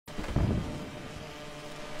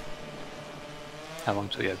How long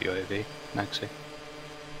till you have your AV, Maxi?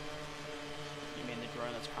 You mean the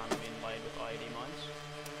drone that's currently being laid with IED mines?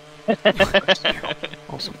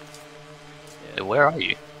 Awesome. Yeah, Where are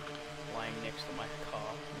you? laying next to my car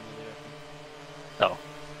in the open. Oh.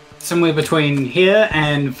 Somewhere between here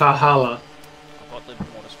and Valhalla. I've got the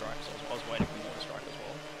mortar strike, so I was waiting for mortar strike as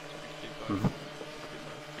well. So we can do both.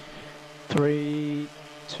 3,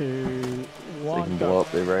 2, 1. They can blow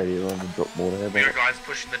up their radio and drop more there. We got guys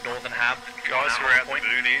pushing the northern hab. Guys who are out in the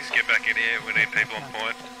boonies, get back in here. We need people on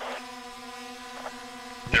point.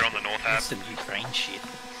 They're on the north hab. Some Ukraine shit.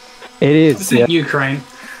 It is. This isn't Ukraine.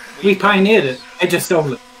 We pioneered it. They just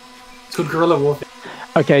stole it. It's called guerrilla warfare.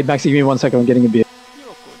 Okay, Maxi, give me 1 second. I'm getting a beer. You're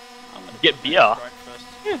all good. I'm gonna Get do beer? air strike first.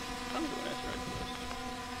 Yeah, I'm doing air strike first.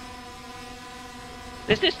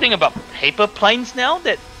 There's this thing about paper planes now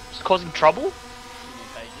that's causing trouble. You mean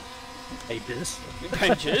Pages?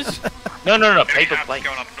 pages? No, Enemy paper hab's planes.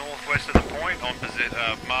 going up northwest of the point, opposite,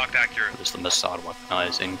 marked accurate. Just the Mossad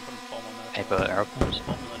weaponizing Put a bomb on that. paper aeroplanes.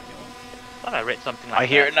 Bomb on that if you want. I thought I read something like I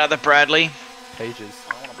hear that. another Bradley. Pages.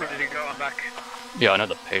 Where did it go? I'm back. Yeah, I know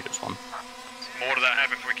the Pages one. More to that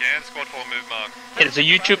hab if we can. Squad 4 move mark. Yeah, it's a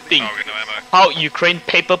YouTube thing. Oh, we got no ammo. How Ukraine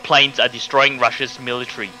paper planes are destroying Russia's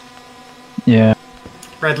military. Yeah.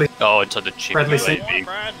 Bradley. Oh, it's like the cheap Bradley Why UAV.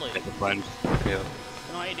 Bradley? Paper planes. Yeah. An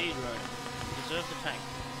IED drone. You deserve the tank.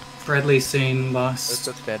 Bradley seen That's last.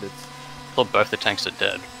 got standards. I thought both the tanks are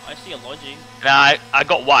dead. I see a logic. Now I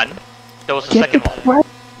got one. There was a Get second one. Brad-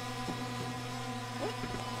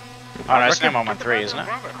 Oh no, it's an M113, isn't it?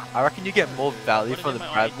 I reckon you get more value What for is the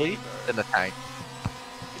my Bradley IED, bro? than the tank.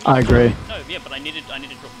 I agree. No, yeah, but I need to drop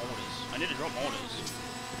mortars. I need to drop mortars.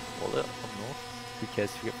 Well, up north. Who cares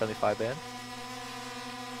if you get friendly fire ban?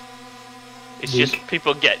 It's just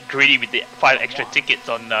people get greedy with the 5 extra tickets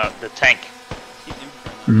on the tank. Keep them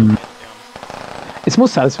Mm. down. It's more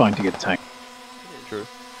satisfying to get a tank. True.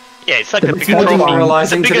 Yeah, it's like But a it's bigger more trophy. It's a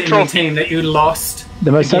demoralizing to bigger the enemy trophy. team that you lost.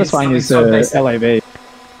 The most Against satisfying is something so basic. LAV.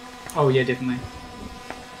 Oh yeah, definitely.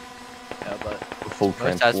 Yeah, but Full most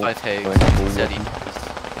transport. satisfying going full steady weapon. is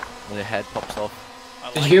when the head pops off. I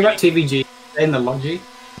Did like you hear about getting- TVG? They in the lodgy.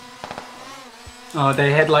 Oh,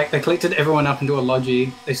 they had they collected everyone up into a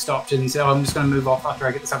lodgy. They stopped and said, "Oh, I'm just going to move off after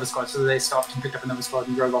I get this other squad." So they stopped and picked up another squad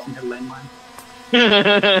and drove off and hit a landmine.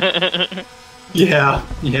 Yeah.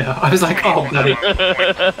 I was like, "Oh, bloody!"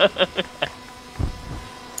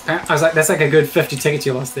 I was like, "That's like a good 50 tickets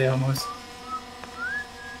you lost there, almost."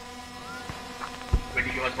 Where do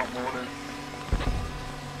you guys want mortars?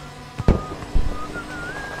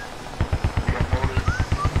 You want mortars?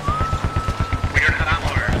 We don't have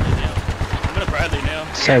ammo. I'm gonna Bradley now.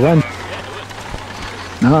 Say when? Yeah, do it.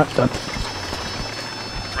 No, done.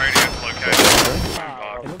 Radio located.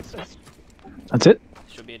 That's it.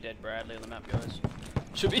 Should be a dead Bradley on the map, guys.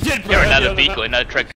 Should be a dead Bradley You're another on the map. vehicle, another truck.